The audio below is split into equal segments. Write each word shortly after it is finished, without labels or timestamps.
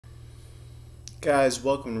Guys,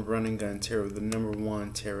 welcome to Run and Gun Tarot, the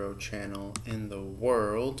 #1 tarot channel in the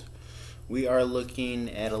world. We are looking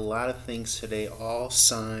at a lot of things today, all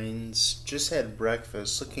signs. Just had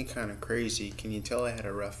breakfast, looking kind of crazy. Can you tell I had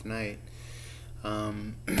a rough night?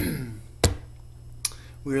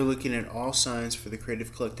 We are looking at all signs for the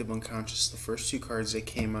creative collective unconscious. The first two cards that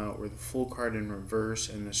came out were the Fool card in reverse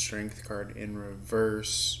and the Strength card in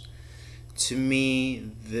reverse. To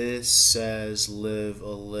me, this says live a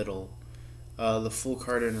little. The Fool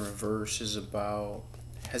card in reverse is about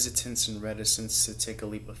hesitance and reticence to take a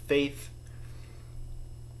leap of faith.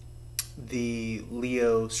 The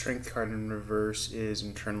Leo Strength card in reverse is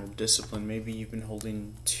internal discipline. Maybe you've been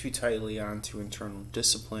holding too tightly onto internal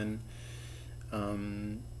discipline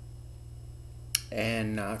and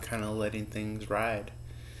not kind of letting things ride.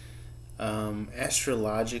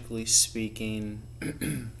 Astrologically speaking,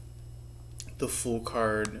 the Fool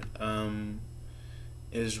card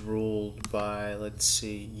is ruled by, let's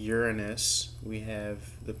see, Uranus. We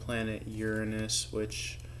have the planet Uranus,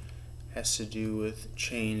 which has to do with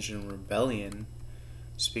change and rebellion.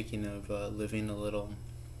 Speaking of living a little,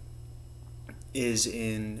 is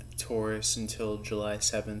in Taurus until July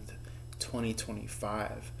 7th,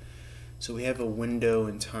 2025. So we have a window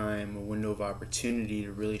in time, a window of opportunity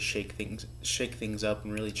to really shake things up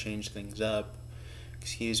and really change things up.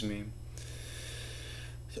 Excuse me.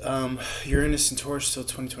 Uranus and Taurus till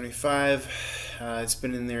 2025. It's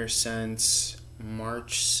been in there since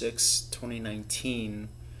March 6, 2019.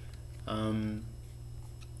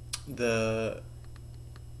 The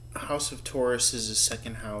House of Taurus is the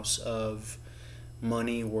second house of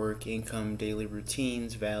money, work, income, daily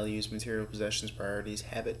routines, values, material possessions, priorities,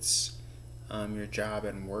 habits, your job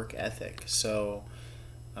and work ethic. So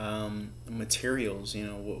materials,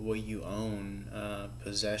 what you own,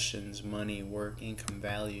 possessions, money, work, income,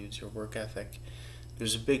 values, your work ethic.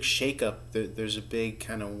 There's a big shakeup. There's a big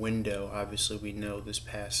kind of window. Obviously, we know this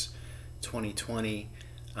past 2020,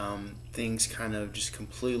 things kind of just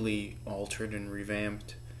completely altered and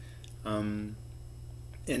revamped. And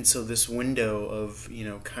so this window of,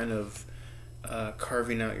 kind of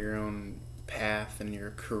carving out your own path and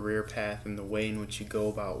your career path and the way in which you go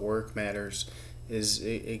about work matters is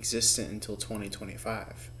existent until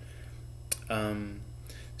 2025.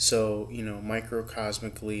 So,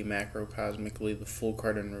 microcosmically, macrocosmically, the Fool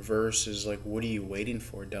card in reverse is like, what are you waiting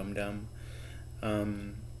for, dum-dum?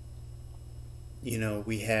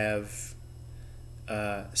 We have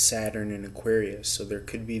Saturn in Aquarius, so there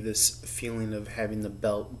could be this feeling of having the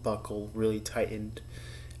belt buckle really tightened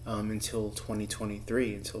until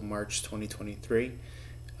 2023, until March 2023.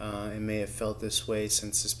 It may have felt this way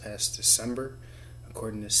since this past December,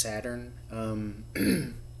 according to Saturn.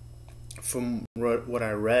 From what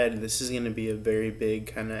I read, this is going to be a very big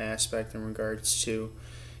kind of aspect in regards to,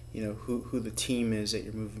 who the team is that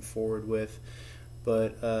you're moving forward with.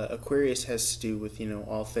 But Aquarius has to do with,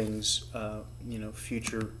 all things,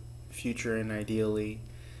 future and ideally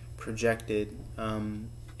projected. In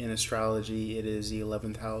astrology, it is the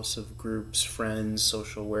 11th house of groups, friends,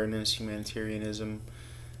 social awareness, humanitarianism,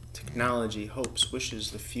 technology, hopes, wishes,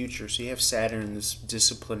 the future. So you have Saturn, this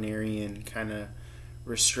disciplinarian kind of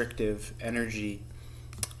restrictive energy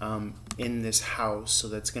in this house. So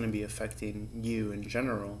that's going to be affecting you in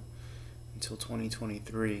general until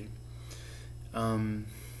 2023.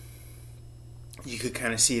 You could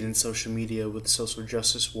kind of see it in social media with social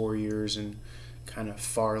justice warriors and kind of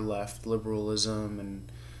far left liberalism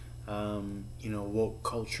and woke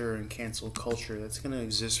culture and cancel culture. That's going to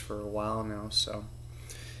exist for a while now. So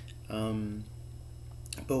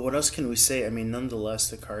but what else can we say? I mean, nonetheless,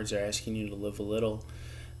 the cards are asking you to live a little.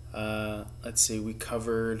 Let's see, we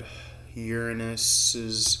covered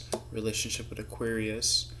Uranus's relationship with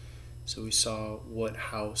Aquarius. So we saw what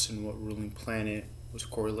house and what ruling planet was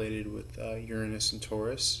correlated with Uranus and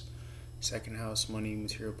Taurus. Second house, money,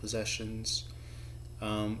 material possessions.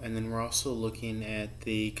 And then we're also looking at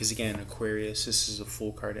because again, Aquarius, this is a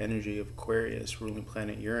Fool card energy of Aquarius, ruling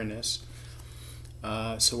planet Uranus.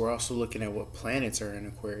 So we're also looking at what planets are in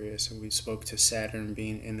Aquarius, and we spoke to Saturn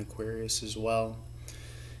being in Aquarius as well.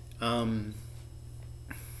 That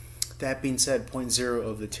being said, point zero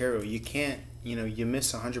of the tarot, you can't, you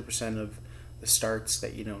miss 100% of the starts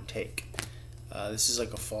that you don't take. This is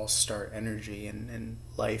like a false start energy, and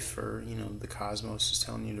life, or the cosmos is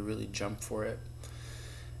telling you to really jump for it.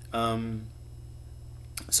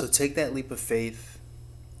 So take that leap of faith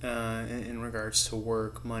in regards to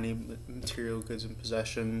work, money, material goods and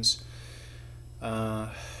possessions,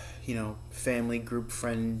 family, group,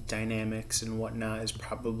 friend dynamics and whatnot is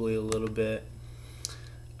probably a little bit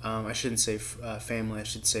I shouldn't say family, I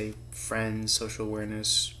should say friends, social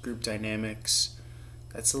awareness, group dynamics.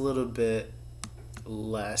 That's a little bit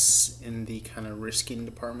less in the kind of risking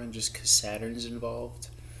department just because Saturn's involved.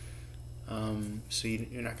 So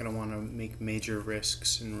you're not going to want to make major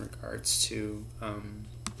risks in regards to,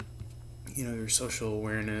 your social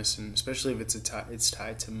awareness, and especially if it's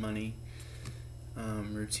tied to money,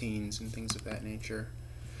 routines, and things of that nature.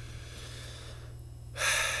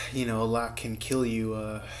 A lot can kill you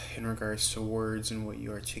in regards to words and what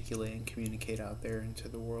you articulate and communicate out there into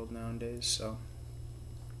the world nowadays. So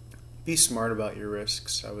be smart about your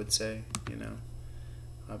risks, I would say,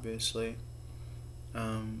 obviously.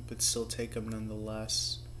 But still take them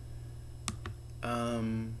nonetheless.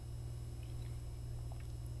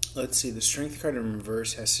 Let's see, the strength card in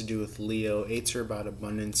reverse has to do with Leo. 8s are about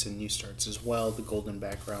abundance and new starts as well. The golden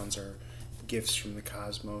backgrounds are gifts from the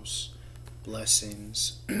cosmos,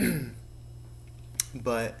 blessings.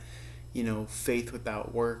 But, faith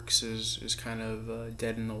without works is kind of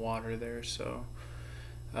dead in the water there. So,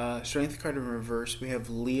 strength card in reverse, we have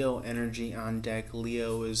Leo energy on deck.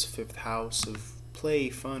 Leo is 5th house of play,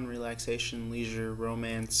 fun, relaxation, leisure,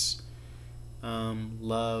 romance,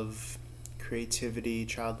 love, creativity,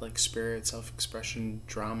 childlike spirit, self-expression,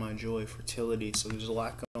 drama, joy, fertility. So there's a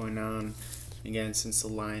lot going on. Again, since the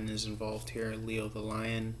lion is involved here, Leo the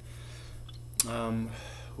lion.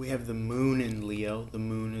 We have the moon in Leo. The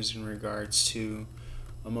moon is in regards to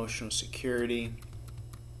emotional security,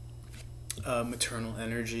 maternal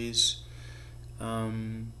energies,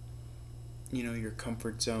 your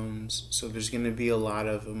comfort zones. So there's going to be a lot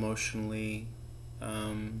of emotionally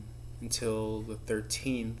until the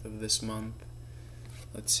 13th of this month.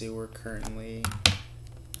 Let's see, there's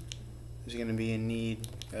going to be a need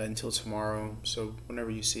until tomorrow. So whenever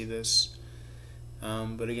you see this,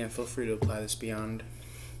 but again, feel free to apply this beyond.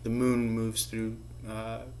 The moon moves through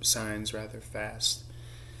signs rather fast.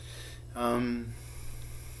 We're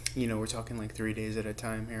talking like 3 days at a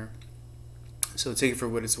time here. So take it for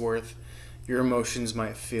what it's worth. Your emotions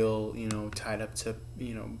might feel, tied up to,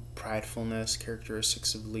 pridefulness,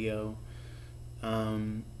 characteristics of Leo,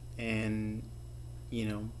 and,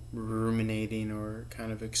 ruminating or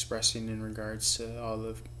kind of expressing in regards to all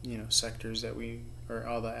the, sectors or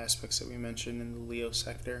all the aspects that we mentioned in the Leo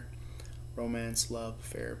sector: romance, love,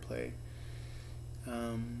 fair play,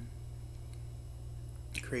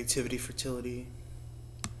 creativity, fertility,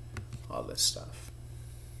 all this stuff.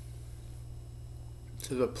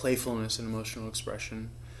 So the playfulness and emotional expression,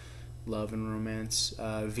 love and romance.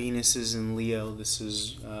 Venus is in Leo. This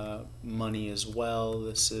is money as well.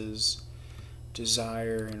 This is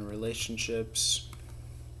desire and relationships.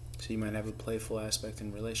 So you might have a playful aspect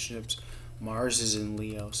in relationships. Mars is in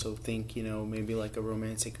Leo. So think, maybe like a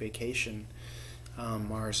romantic vacation.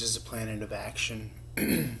 Mars is a planet of action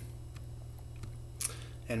and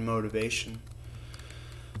motivation.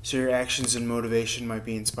 So your actions and motivation might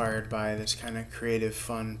be inspired by this kind of creative,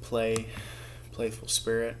 fun, playful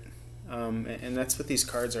spirit. And that's what these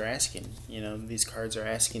cards are asking. These cards are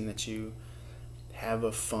asking that you have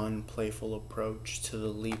a fun, playful approach to the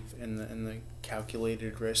leap and the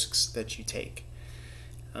calculated risks that you take.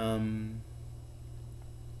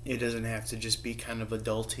 It doesn't have to just be kind of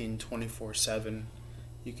adulting 24/7.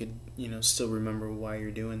 You could, still remember why you're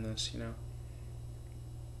doing this,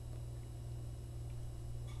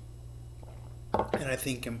 And I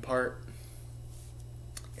think in part,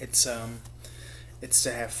 it's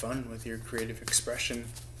to have fun with your creative expression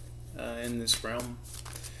in this realm.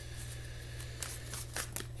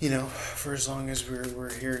 For as long as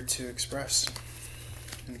we're here to express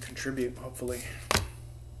and contribute, hopefully.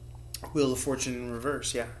 Wheel of Fortune in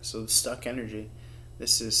reverse, yeah. So the stuck energy.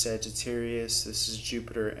 This is Sagittarius. This is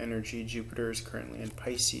Jupiter energy. Jupiter is currently in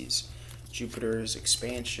Pisces. Jupiter is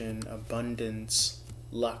expansion, abundance,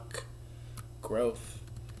 luck, growth.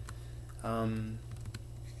 The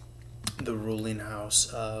ruling house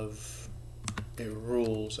of it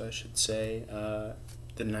rules, I should say,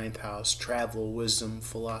 the 9th house: travel, wisdom,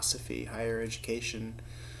 philosophy, higher education,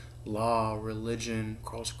 law, religion,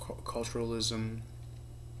 cross-culturalism,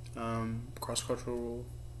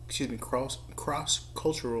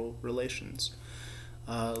 cross-cultural relations,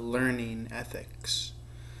 learning, ethics.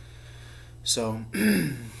 So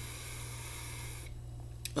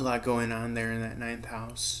a lot going on there in that 9th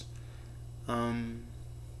house.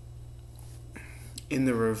 In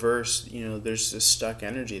the reverse, there's this stuck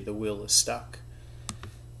energy. The wheel is stuck.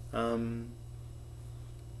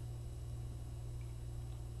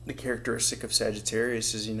 The characteristic of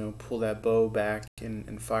Sagittarius is, pull that bow back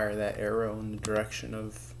and fire that arrow in the direction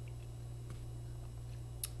of,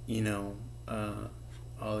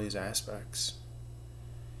 all these aspects.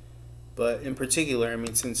 But in particular, I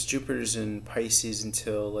mean, since Jupiter's in Pisces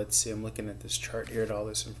until, let's see, I'm looking at this chart here at all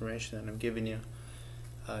this information that I'm giving you.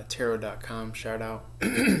 Tarot.com, shout out.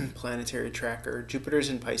 Planetary tracker. Jupiter's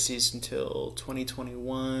in Pisces until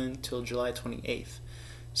 2021, till July 28th.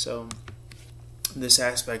 So this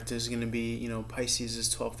aspect is going to be, Pisces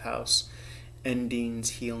is 12th house. Endings,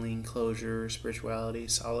 healing, closure, spirituality,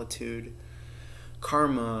 solitude,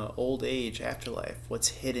 karma, old age, afterlife, what's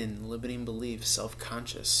hidden, limiting beliefs,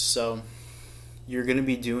 self-conscious. So you're going to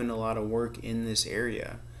be doing a lot of work in this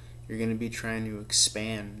area. You're going to be trying to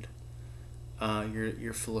expand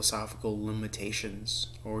your philosophical limitations,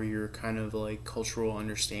 or your kind of like cultural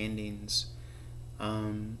understandings,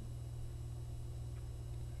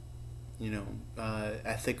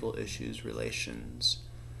 ethical issues, relations,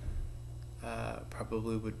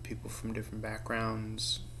 probably with people from different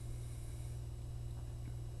backgrounds.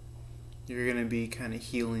 You're going to be kind of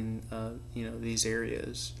healing, these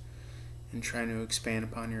areas, and trying to expand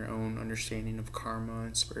upon your own understanding of karma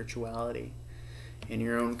and spirituality, and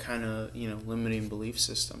your own kind of, limiting belief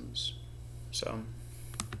systems. So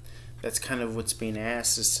that's kind of what's being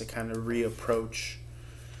asked, is to kind of reapproach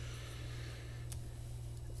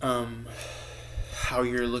how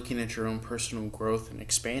you're looking at your own personal growth and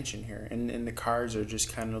expansion here. And the cards are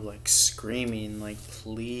just kind of like screaming, like,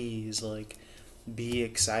 please, like, be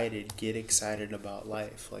excited, get excited about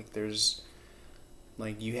life. Like,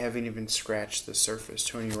 you haven't even scratched the surface.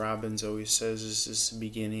 Tony Robbins always says, is this the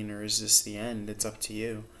beginning or is this the end? It's up to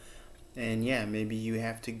you. And yeah, maybe you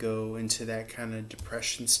have to go into that kind of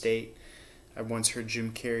depression state. I once heard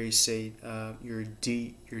Jim Carrey say,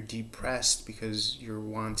 you're depressed because you're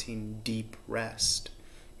wanting deep rest.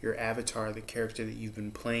 Your avatar, the character that you've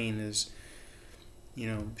been playing, is,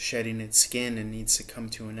 shedding its skin and needs to come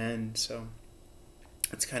to an end. So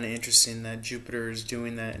it's kind of interesting that Jupiter is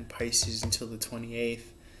doing that in Pisces until the 28th,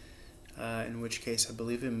 in which case I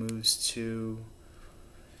believe it moves to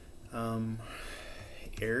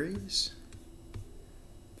Aries.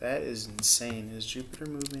 That is insane. Is Jupiter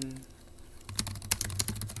moving?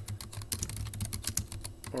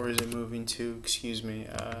 Or is it moving to,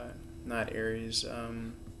 not Aries,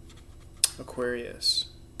 Aquarius.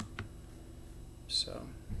 So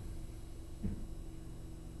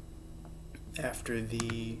after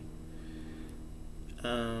the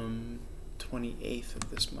 28th of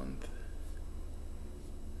this month.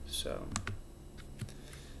 So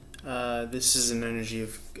this is an energy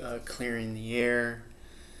of clearing the air.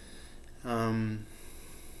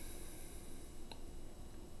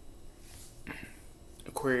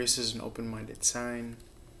 Aquarius is an open-minded sign.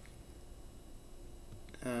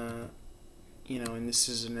 And this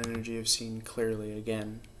is an energy of seeing clearly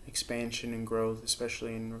again. Expansion and growth,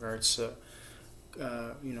 especially in regards to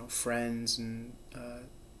friends and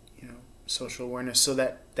social awareness. So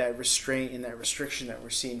that restraint and that restriction that we're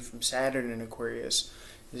seeing from Saturn in Aquarius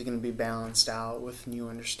is going to be balanced out with new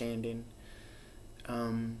understanding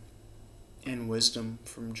and wisdom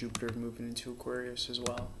from Jupiter moving into Aquarius as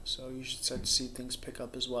well. So you should start to see things pick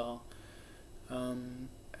up as well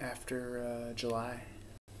after July,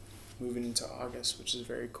 moving into August, which is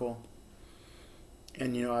very cool.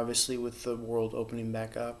 And obviously with the world opening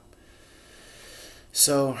back up.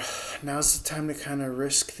 So now's the time to kind of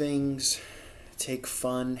risk things, take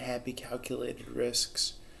fun, happy, calculated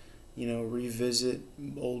risks, revisit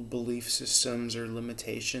old belief systems or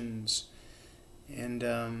limitations. And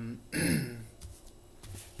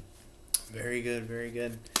very good, very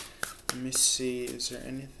good. Let me see, is there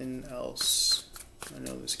anything else? I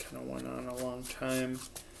know this kind of went on a long time,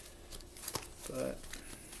 but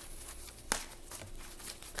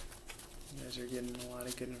you guys are getting a lot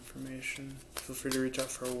of good information. Feel free to reach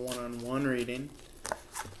out for a one-on-one reading.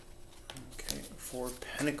 Okay, Four of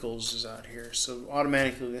Pentacles is out here. So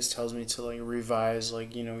automatically this tells me to revise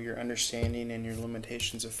your understanding and your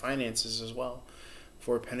limitations of finances as well.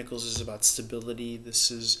 Four of Pentacles is about stability.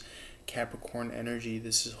 This is Capricorn energy.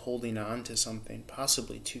 This is holding on to something,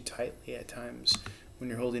 possibly too tightly at times. When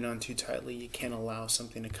you're holding on too tightly, you can't allow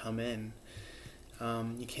something to come in.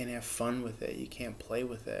 You can't have fun with it. You can't play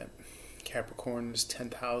with it. Capricorn is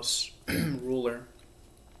 10th house ruler,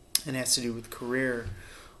 and has to do with career,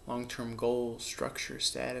 long-term goals, structure,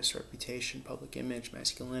 status, reputation, public image,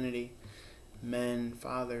 masculinity, men,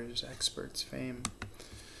 fathers, experts, fame.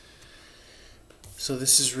 So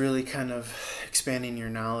this is really kind of expanding your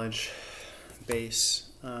knowledge base,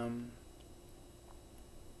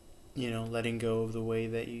 letting go of the way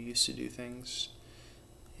that you used to do things,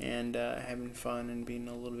 and having fun and being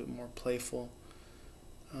a little bit more playful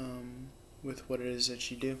with what it is that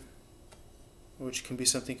you do, which can be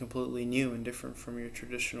something completely new and different from your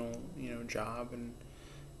traditional, job and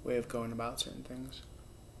way of going about certain things.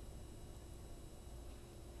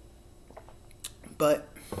 But,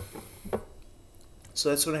 so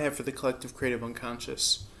that's what I have for the collective creative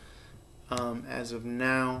unconscious. As of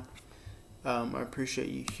now, I appreciate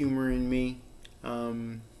you humoring me.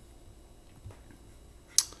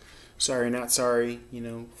 Sorry, not sorry,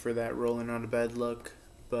 for that rolling out of bed look,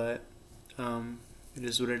 but it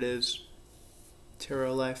is what it is.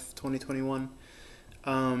 Tarot Life 2021.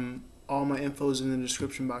 All my info is in the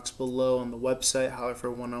description box below on the website, holler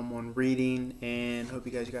for one-on-one reading, and hope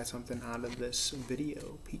you guys got something out of this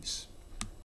video. Peace.